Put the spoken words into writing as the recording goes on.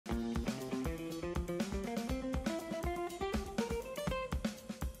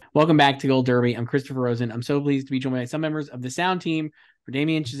Welcome back to Gold Derby. I'm Christopher Rosen. I'm so pleased to be joined by some members of the sound team for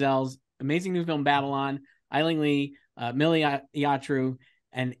Damien Chazelle's amazing new film Babylon, Ai-Ling Li, Mildred Iatrou,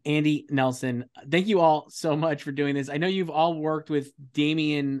 and Andy Nelson. Thank you all so much for doing this. I know you've all worked with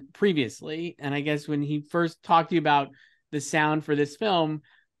Damien previously, and I guess when he first talked to you about the sound for this film,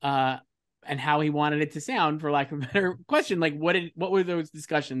 and how he wanted it to sound, for lack of a better question, like what were those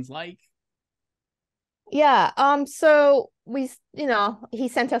discussions like? Yeah, so he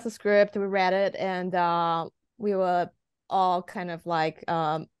sent us a script, we read it, and we were all kind of like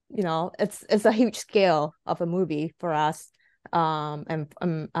it's a huge scale of a movie for us and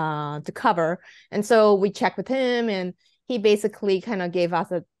to cover. And so we checked with him, and he basically kind of gave us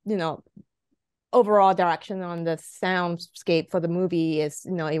a, overall direction on the soundscape for the movie. Is,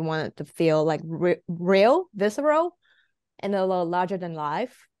 he wanted to feel like real, visceral, and a little larger than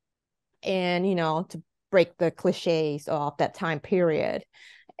life, and to break the cliches of that time period.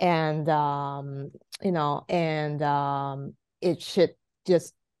 And it should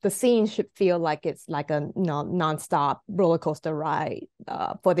just, the scene should feel like it's like a nonstop roller coaster ride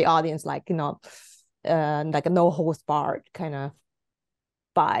for the audience, like like a no holds barred kind of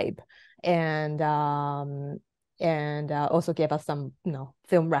vibe. And also gave us some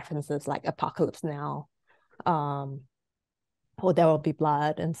film references like Apocalypse Now, or There Will Be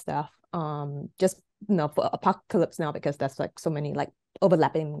Blood and stuff. Just for Apocalypse Now, because that's like so many like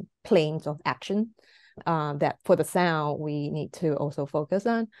overlapping planes of action, that for the sound we need to also focus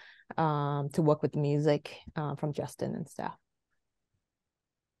on, to work with the music from Justin and stuff.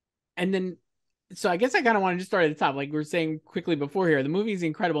 And then, so I guess I kind of want to just start at the top. Like we were saying quickly before here, the movie is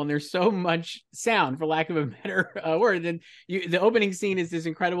incredible, and there's so much sound, for lack of a better word. And the opening scene is this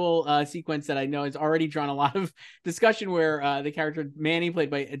incredible sequence that I know has already drawn a lot of discussion, where the character Manny, played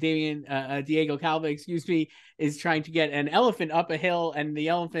by Diego Calva, excuse me, is trying to get an elephant up a hill, and the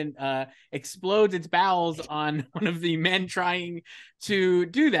elephant explodes its bowels on one of the men trying to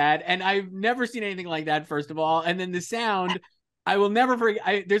do that. And I've never seen anything like that, first of all. And then the sound, I will never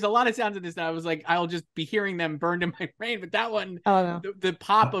forget. There's a lot of sounds in this that I was like, I'll just be hearing them burned in my brain. But that one, Oh no. the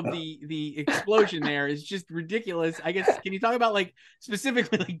pop of the explosion there is just ridiculous. I guess, can you talk about like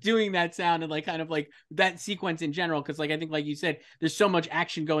specifically like doing that sound and like kind of like that sequence in general? Because like I think, like you said, there's so much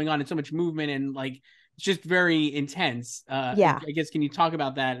action going on and so much movement, and like it's just very intense. Yeah. I guess, can you talk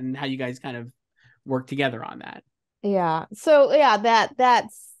about that and how you guys kind of work together on that? Yeah. So yeah, that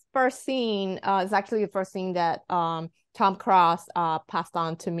first scene is actually the first scene that Tom Cross passed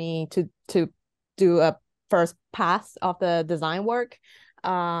on to me to do a first pass of the design work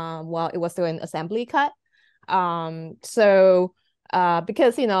while it was still in assembly cut. So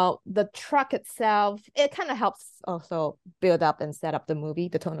because the truck itself, it kind of helps also build up and set up the movie,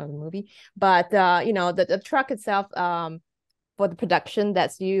 the tone of the movie. But the truck itself, for the production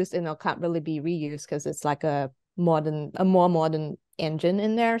that's used, can't really be reused because it's like a more modern engine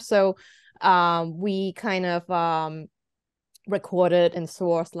in there. So we kind of recorded and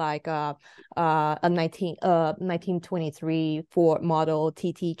sourced like a 1923 Ford model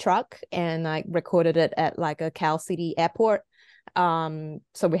TT truck, and I recorded it at like a Cal City airport. So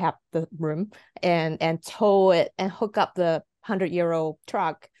we have the room, and tow it and hook up the 100-year-old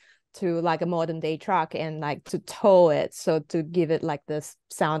truck to like a modern day truck, and like to tow it, so to give it like this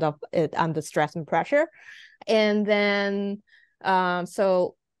sound of it under stress and pressure. And then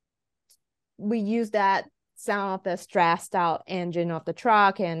so we use that sound of the stressed out engine of the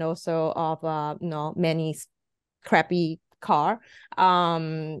truck, and also of Manny's crappy car,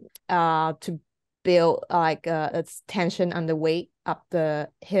 to build like its tension under weight up the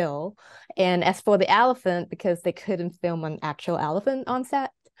hill. And as for the elephant, because they couldn't film an actual elephant on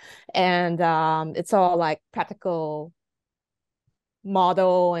set, and it's all like practical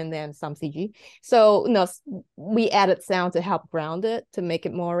model and then some CG. So we added sound to help ground it, to make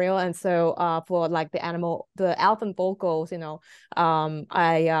it more real. And so for like the elephant vocals,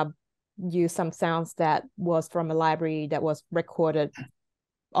 I used some sounds that was from a library that was recorded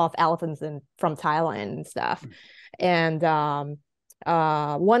of elephants from Thailand and stuff. And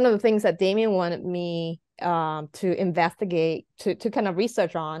one of the things that Damien wanted me to investigate, to kind of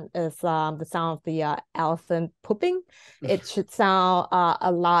research on, is the sound of the elephant pooping. It should sound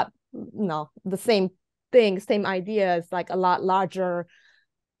a lot, the same thing, same idea. It's like a lot larger,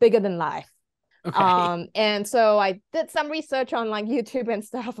 bigger than life. Okay. And so I did some research on like YouTube and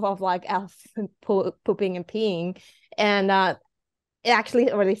stuff of like elephant pooping and peeing, and it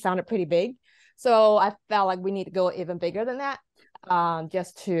actually already sounded pretty big. So I felt like we need to go even bigger than that,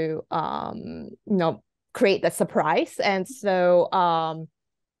 just to create the surprise. And so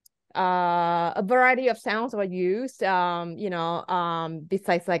a variety of sounds were used.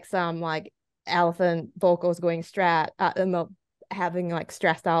 Besides like some like elephant vocals going having like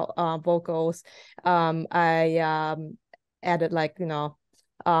stressed out vocals. I added like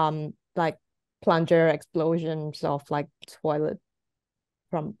like plunger explosions of like toilet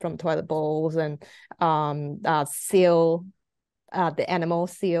from toilet bowls, and seal the animal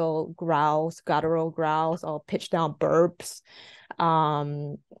seal growls, guttural growls, or pitch down burps,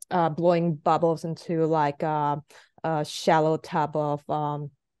 blowing bubbles into like a shallow tub of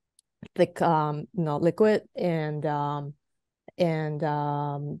thick liquid, and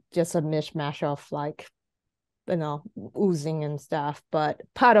just a mishmash of like oozing and stuff. But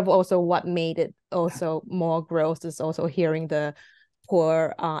part of also what made it also more gross is also hearing the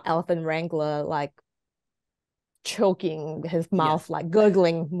poor elephant wrangler like choking his mouth, Yes. like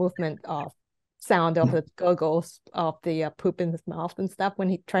gurgling movement of sound of the gurgles of the poop in his mouth and stuff when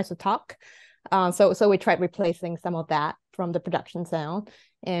he tries to talk. So we tried replacing some of that from the production sound,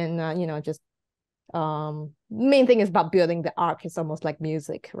 and just main thing is about building the arc. Is almost like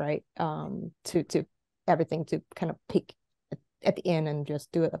music, right? To everything to kind of peak at the end and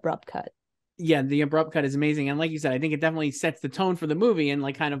just do an abrupt cut. Yeah, the abrupt cut is amazing, and like you said, I think it definitely sets the tone for the movie, and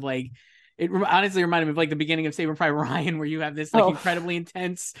like kind of like it honestly reminded me of like the beginning of Saving Private Ryan, where you have this like incredibly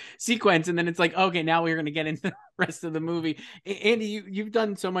intense sequence, and then it's like, okay, now we're going to get into the rest of the movie. Andy, you've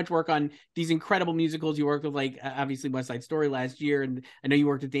done so much work on these incredible musicals. You worked with like obviously West Side Story last year, and I know you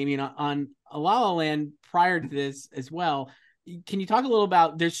worked with Damien on La La Land prior to this as well. Can you talk a little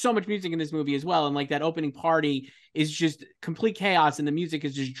about, there's so much music in this movie as well, and like that opening party is just complete chaos and the music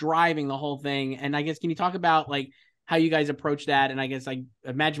is just driving the whole thing. And I guess, can you talk about like how you guys approach that? And I guess I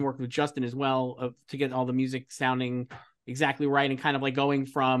imagine working with Justin as well to get all the music sounding exactly right, and kind of like going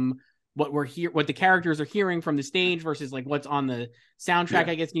from what the characters are hearing from the stage versus like what's on the soundtrack.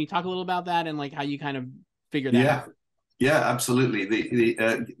 I guess, can you talk a little about that and like how you kind of figure that out? Yeah, absolutely.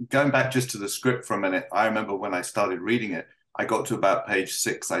 The going back just to the script for a minute, I remember when I started reading it, I got to about page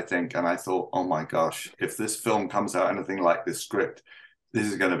 6, I think, and I thought, oh my gosh, if this film comes out anything like this script, this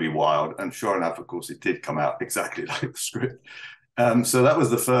is going to be wild. And sure enough, of course, it did come out exactly like the script. So that was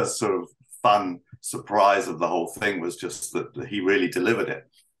the first sort of fun surprise of the whole thing, was just that he really delivered it.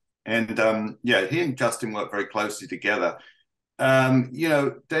 And he and Justin worked very closely together.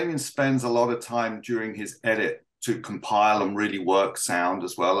 Damien spends a lot of time during his edit to compile and really work sound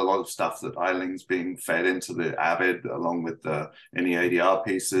as well. A lot of stuff that Ai-Ling's being fed into the Avid, along with any ADR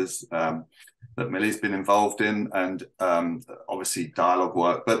pieces that Millie's been involved in, and obviously dialogue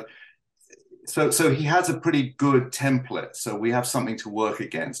work. But so he has a pretty good template. So we have something to work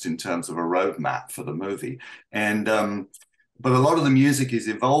against in terms of a roadmap for the movie. And but a lot of the music is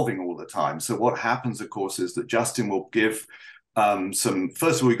evolving all the time. So what happens, of course, is that Justin will give first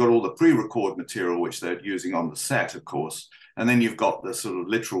of all, we got all the pre-record material, which they're using on the set, of course. And then you've got the sort of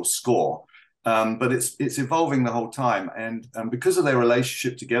literal score. But it's evolving the whole time. And because of their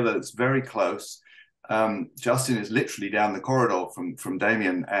relationship together, it's very close. Justin is literally down the corridor from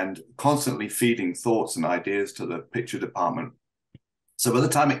Damien and constantly feeding thoughts and ideas to the picture department. So by the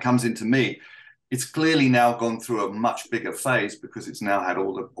time it comes into me, it's clearly now gone through a much bigger phase, because it's now had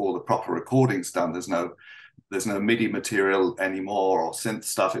all the proper recordings done. There's no MIDI material anymore or synth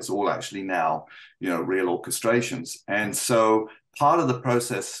stuff. It's all actually now, real orchestrations. And so part of the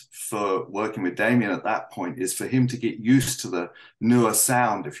process for working with Damien at that point is for him to get used to the newer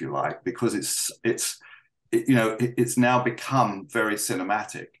sound, if you like, because it's now become very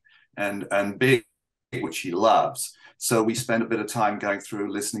cinematic and big, which he loves. So we spent a bit of time going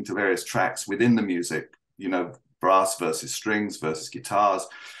through listening to various tracks within the music, brass versus strings versus guitars,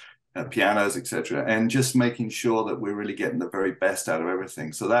 pianos, etc., and just making sure that we're really getting the very best out of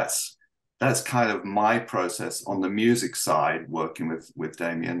everything. So that's kind of my process on the music side, working with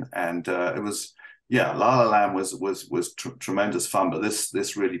Damien. And it was, La La Land was tremendous fun, but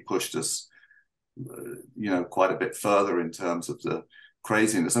this really pushed us, quite a bit further in terms of the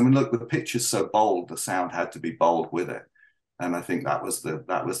craziness. I mean, look, the picture's so bold, the sound had to be bold with it. And I think that was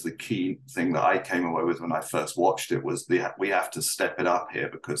the key thing that I came away with when I first watched it, was we have to step it up here,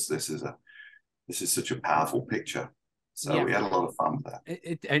 because this is such a powerful picture. So we had a lot of fun with that.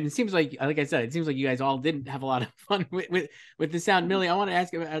 And it seems like I said, it seems like you guys all didn't have a lot of fun with the sound. Millie, I want to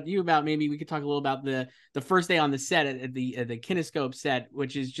ask about maybe we could talk a little about the first day on the set at the Kinescope set,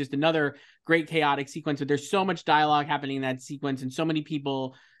 which is just another great chaotic sequence. But there's so much dialogue happening in that sequence, and so many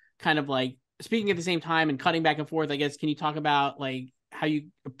people kind of like speaking at the same time and cutting back and forth. I guess, can you talk about like how you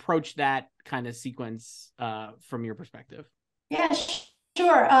approach that kind of sequence from your perspective? Yeah,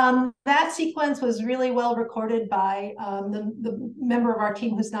 Sure. That sequence was really well recorded by the member of our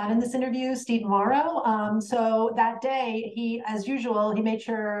team who's not in this interview, Steve Morrow. So that day, he, as usual, he made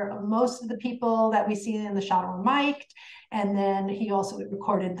sure most of the people that we see in the shot are mic'd. And then he also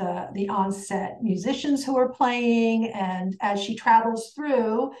recorded the on-set musicians who were playing. And as she travels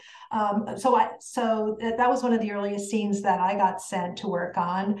through, so that was one of the earliest scenes that I got sent to work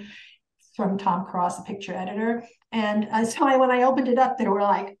on from Tom Cross, the picture editor. And so when I opened it up, there were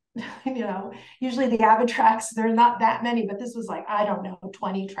like, usually the Avid tracks, there are not that many, but this was like, I don't know,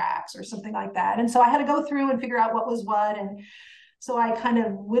 20 tracks or something like that. And so I had to go through and figure out what was what. And so I kind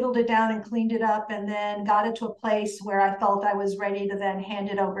of whittled it down and cleaned it up and then got it to a place where I felt I was ready to then hand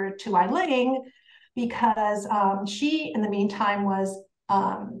it over to Ai-Ling, because she, in the meantime, was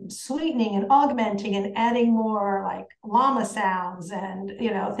sweetening and augmenting and adding more like llama sounds and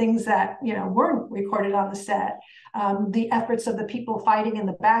things that weren't recorded on the set. The efforts of the people fighting in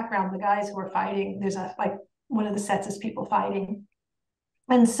the background, the guys who were fighting, there's one of the sets is people fighting.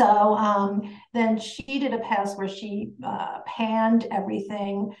 And so then she did a pass where she panned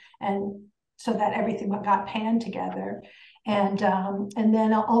everything, and so that everything got panned together. And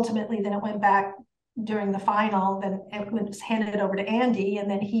then ultimately then it went back during the final, then it was handed over to Andy,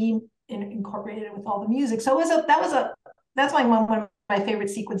 and then he incorporated it with all the music. So that's one of my favorite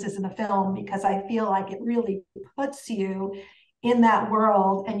sequences in the film, because I feel like it really puts you in that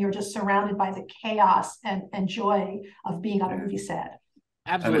world and you're just surrounded by the chaos and joy of being on a movie set.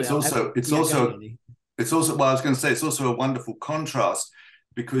 Absolutely. And it's also well, I was going to say, it's also a wonderful contrast,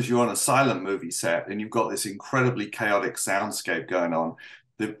 because you're on a silent movie set and you've got this incredibly chaotic soundscape going on.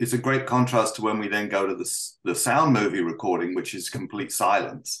 It's a great contrast to when we then go to the sound movie recording, which is complete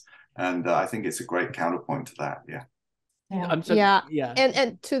silence. And I think it's a great counterpoint to that. Yeah. Yeah.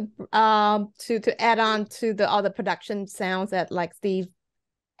 And to add on to the other production sounds that like Steve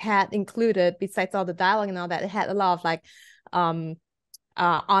had included, besides all the dialogue and all that, it had a lot of like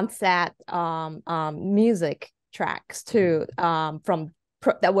on-set music tracks too,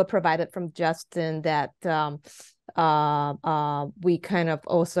 that were provided from Justin, that we kind of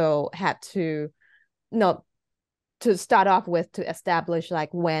also had to start off with, to establish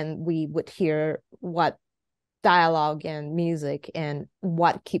like when we would hear what dialogue and music and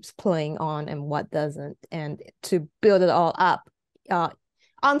what keeps playing on and what doesn't, and to build it all up,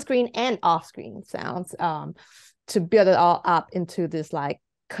 on screen and off screen sounds, to build it all up into this like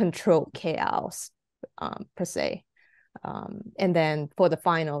controlled chaos, per se. And then for the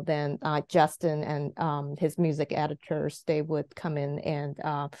final, then Justin and his music editors, they would come in and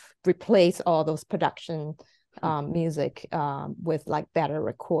replace all those production music with like better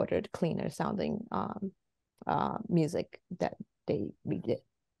recorded, cleaner sounding music that they redid.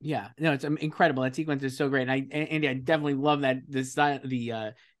 Yeah, no, it's incredible. That sequence is so great. And Andy, I definitely love that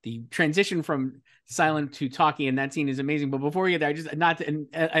the transition from silent to talking in that scene is amazing. But before we get there, I just not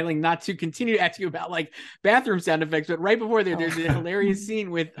to continue to ask you about like bathroom sound effects, but right before there's a hilarious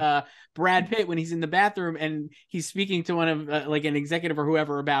scene with Brad Pitt when he's in the bathroom and he's speaking to one of like an executive or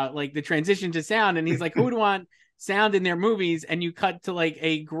whoever about like the transition to sound, and he's like, who would want sound in their movies? And you cut to like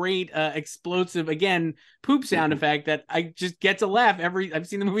a great explosive, again, poop sound effect that I just get to laugh I've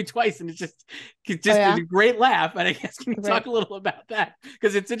seen the movie twice, and it's just a great laugh. And I guess, can you talk a little about that,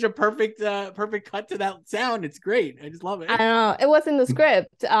 because it's such a perfect cut to that sound. It's great. I just love it. I don't know, it was in the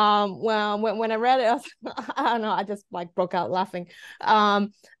script. Well, when I read it, I don't know, I just like broke out laughing.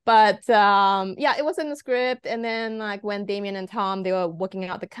 But yeah, it was in the script. And then like when Damien and Tom, they were working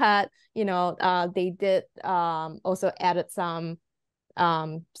out the cut, they did also added some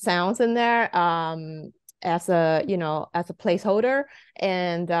sounds in there as a placeholder.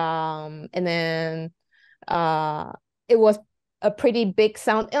 And then it was a pretty big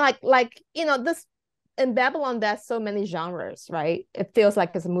sound. And like this, in Babylon, there's so many genres, right? It feels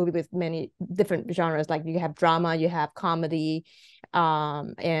like it's a movie with many different genres. Like you have drama, you have comedy,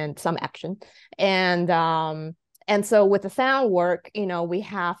 and some action. And so with the sound work, we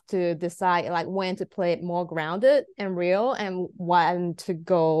have to decide like when to play it more grounded and real, and when to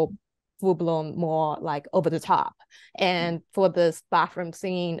go full blown more like over the top. And for this bathroom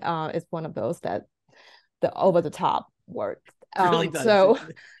scene, it's one of those that the over the top work. It really does.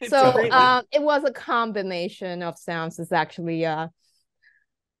 It was a combination of sounds. It's actually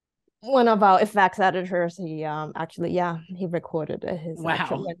one of our effects editors, he recorded his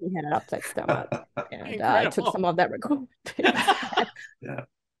actual when he had an upside stomach, and I took some of that recording. Yeah.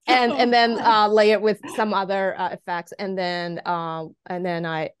 And then layer it with some other effects, and then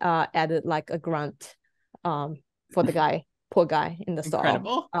I added like a grunt for the guy poor guy in the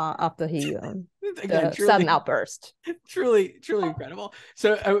Incredible. stall after he Again, the sudden outburst. Truly incredible.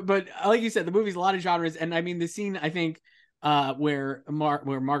 So, but like you said, the movie's a lot of genres, and I mean the scene I think where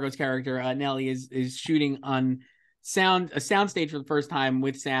Margot's character Nellie is shooting on a soundstage for the first time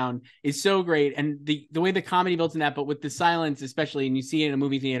with sound is so great, and the way the comedy builds in that, but with the silence especially, and you see it in a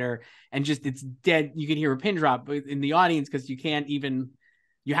movie theater, and just it's dead. You can hear a pin drop in the audience because you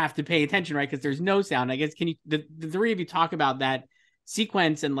have to pay attention, right? Because there's no sound. I guess can you the three of you talk about that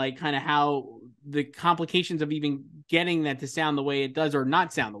sequence and like kind of how the complications of even getting that to sound the way it does or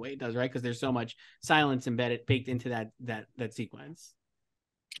not sound the way it does, right? Because there's so much silence baked into that sequence.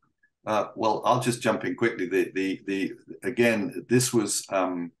 Well, I'll just jump in quickly. Again, this was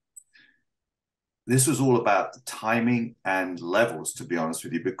all about timing and levels, to be honest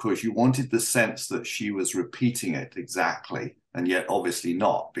with you, because you wanted the sense that she was repeating it exactly, and yet obviously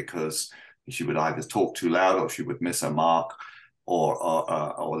not, because she would either talk too loud or she would miss a mark,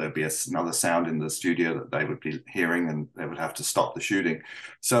 or there'd be another sound in the studio that they would be hearing and they would have to stop the shooting.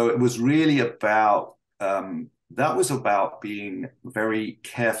 So it was really about that was about being very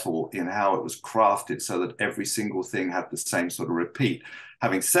careful in how it was crafted so that every single thing had the same sort of repeat.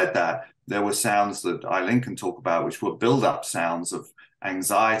 Having said that, there were sounds that Ai-Ling can talk about, which were build-up sounds of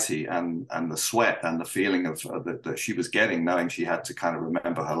anxiety and the sweat and the feeling of that she was getting, knowing she had to kind of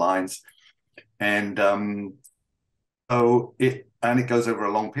remember her lines. And it goes over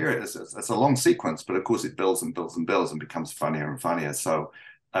a long period. It's a long sequence, but of course it builds and builds and builds and becomes funnier and funnier. So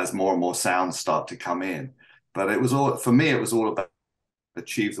as more and more sounds start to come in. But it was all, for me, it was all about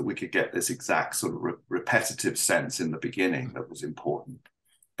achieve that we could get this exact sort of repetitive sense in the beginning that was important.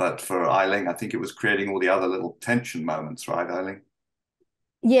 But for Ai-Ling, I think it was creating all the other little tension moments, right, Ai-Ling?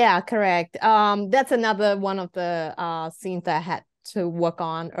 Yeah, correct. That's another one of the scenes that I had to work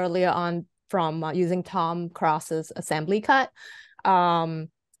on earlier on from using Tom Cross's assembly cut. And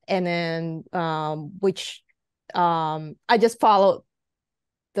then which I just followed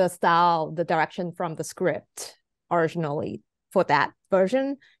the style, the direction from the script originally for that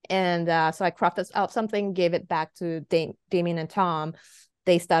version. And so I crafted out something, gave it back to Damien and Tom.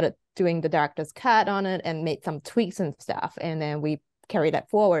 They started doing the director's cut on it and made some tweaks and stuff. And then we carried that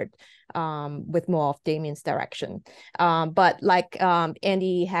forward with more of Damien's direction. But like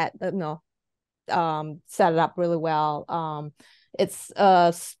Andy had, set it up really well. It's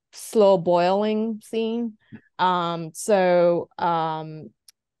a slow boiling scene. We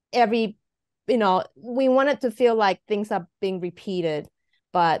wanted to feel like things are being repeated,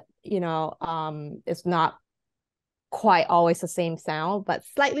 but it's not quite always the same sound, but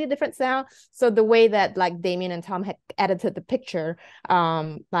slightly different sound. So the way that like Damien and Tom had edited the picture,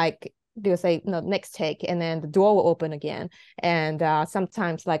 like they would say, next take, and then the door will open again. And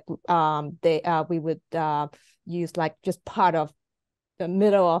sometimes like we would use like just part of the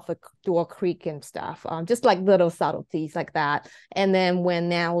middle of the door creak and stuff, just like little subtleties like that. And then when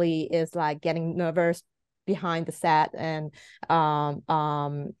Natalie is like getting nervous behind the set, and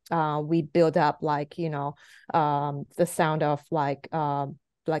we build up like the sound of like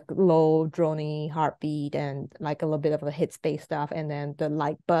low drony heartbeat and like a little bit of a hit space stuff, and then the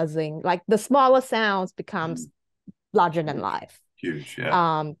light buzzing, like the smaller sounds becomes larger than life. Huge,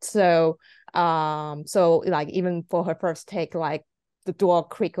 yeah. So like even for her first take, like the door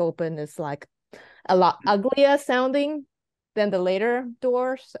creak open is like a lot uglier sounding than the later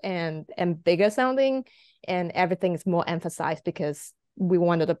doors, and bigger sounding, and everything is more emphasized because we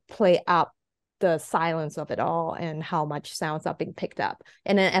wanted to play up the silence of it all and how much sounds are being picked up.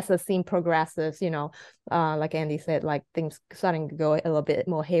 And then as the scene progresses, like Andy said, like things starting to go a little bit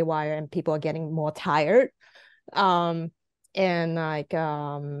more haywire and people are getting more tired. And like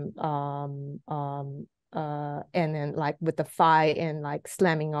and then like with the fight and like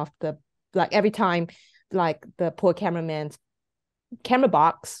slamming off like every time like the poor cameraman's camera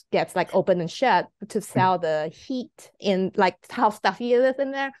box gets like open and shut to sell the heat in like how stuffy it is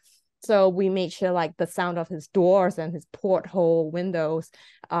in there. So we made sure like the sound of his doors and his porthole windows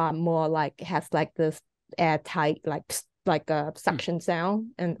more like has like this airtight like a suction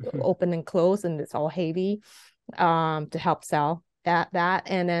sound and open and close, and it's all heavy to help sell that.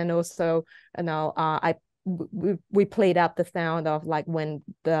 And then also we played up the sound of like when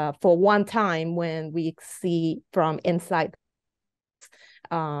for one time when we see from inside,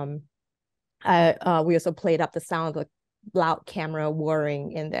 we also played up the sound of loud camera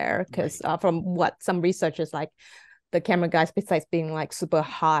whirring in there, because from what some researchers, like the camera guys, besides being like super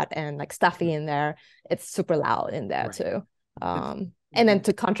hot and like stuffy in there, it's super loud in there too. And then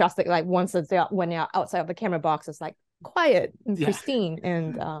to contrast it, like when you're outside of the camera box, it's like quiet and pristine.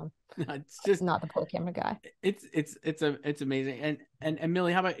 And It's just not the pro camera guy. It's amazing. And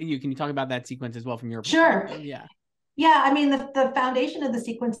Millie, how about you? Can you talk about that sequence as well from your Sure. perspective? Yeah. Yeah, I mean, the foundation of the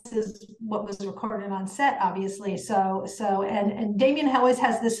sequence is what was recorded on set, obviously. And Damien always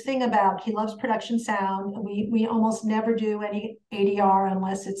has this thing about, he loves production sound. We almost never do any ADR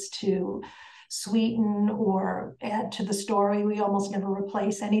unless it's to sweeten or add to the story. We almost never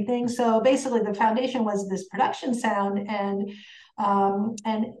replace anything. So basically the foundation was this production sound, and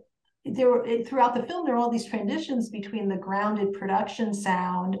there were, throughout the film, there were all these transitions between the grounded production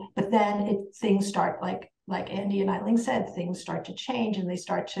sound, but then things start, like Andy and Ai-Ling said, things start to change and they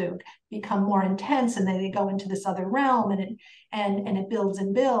start to become more intense, and then they go into this other realm, and it builds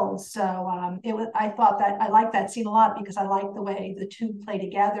and builds. So I thought that I liked that scene a lot, because I like the way the two play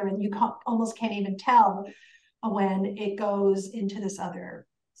together, and you almost can't even tell when it goes into this other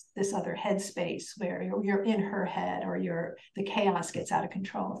headspace where you're in her head, or the chaos gets out of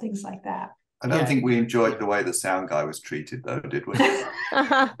control, things like that. I don't think we enjoyed the way the sound guy was treated, though, did we?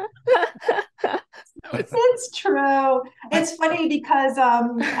 It's true. It's funny because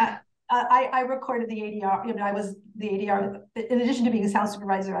I recorded the ADR. You know, I was the ADR. In addition to being a sound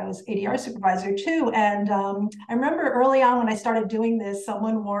supervisor, I was ADR supervisor too. And I remember early on when I started doing this,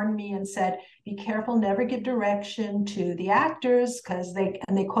 someone warned me and said, "Be careful, never give direction to the actors," because they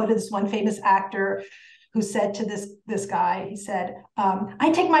quoted this one famous actor who said to this guy, he said,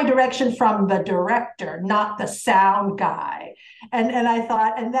 "I take my direction from the director, not the sound guy." And I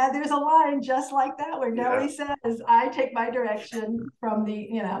thought, and that there's a line just like that where Nellie says, "I take my direction from the,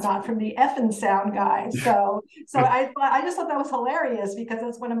 not from the effing sound guy." So I just thought that was hilarious, because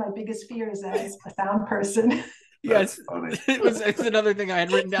that's one of my biggest fears as a sound person. Yes, it's another thing I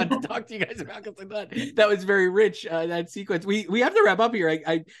had written down to talk to you guys about, because I thought that was very rich, that sequence. We have to wrap up here.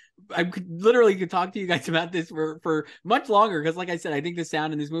 I could talk to you guys about this for much longer, because like I said, I think the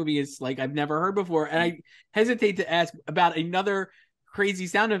sound in this movie is like I've never heard before, and I hesitate to ask about another crazy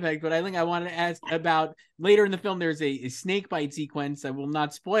sound effect, but I wanted to ask about later in the film. There's a snake bite sequence. I will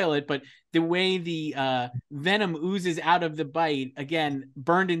not spoil it, but the way the venom oozes out of the bite, again,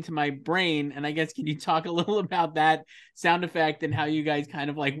 burned into my brain. And I guess, can you talk a little about that sound effect and how you guys kind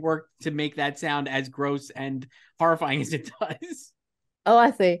of like worked to make that sound as gross and horrifying as it does? Oh,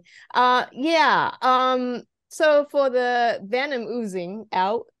 I see. Yeah. So for the venom oozing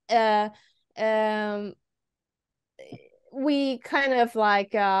out, we kind of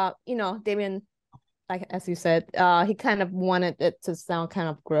like Damien, like as you said, he kind of wanted it to sound kind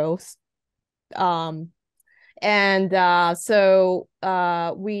of gross. So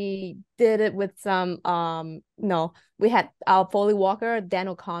we did it with some we had our Foley Walker, Dan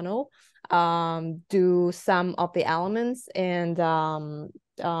O'Connell, do some of the elements, and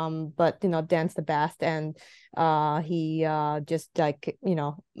but Dan's the best, and he just like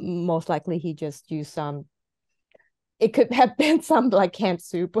most likely he just used some. It could have been some like canned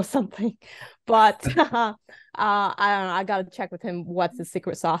soup or something, but I don't know. I gotta check with him what's the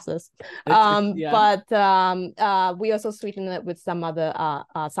secret sauces. But we also sweetened it with some other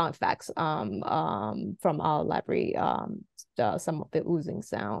sound effects from our library. Some of the oozing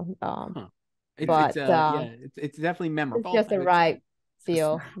sound. It's definitely memorable. It's just the right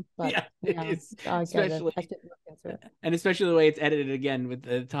feel, but it's especially the way it's edited again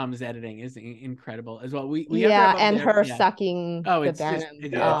with Tom's editing is incredible as well. We and her sucking the venom.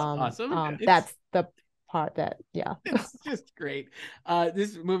 It's awesome. That's the part that it's just great.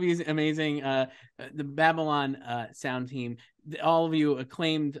 This movie is amazing. The Babylon sound team, all of you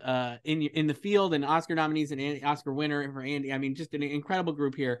acclaimed in the field, and Oscar nominees and Oscar winner for Andy. I mean, just an incredible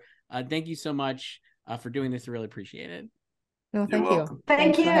group here. Thank you so much for doing this. I really appreciate it. No, thank you.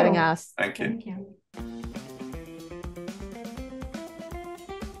 Thank you for having us. Thank you. Thank you.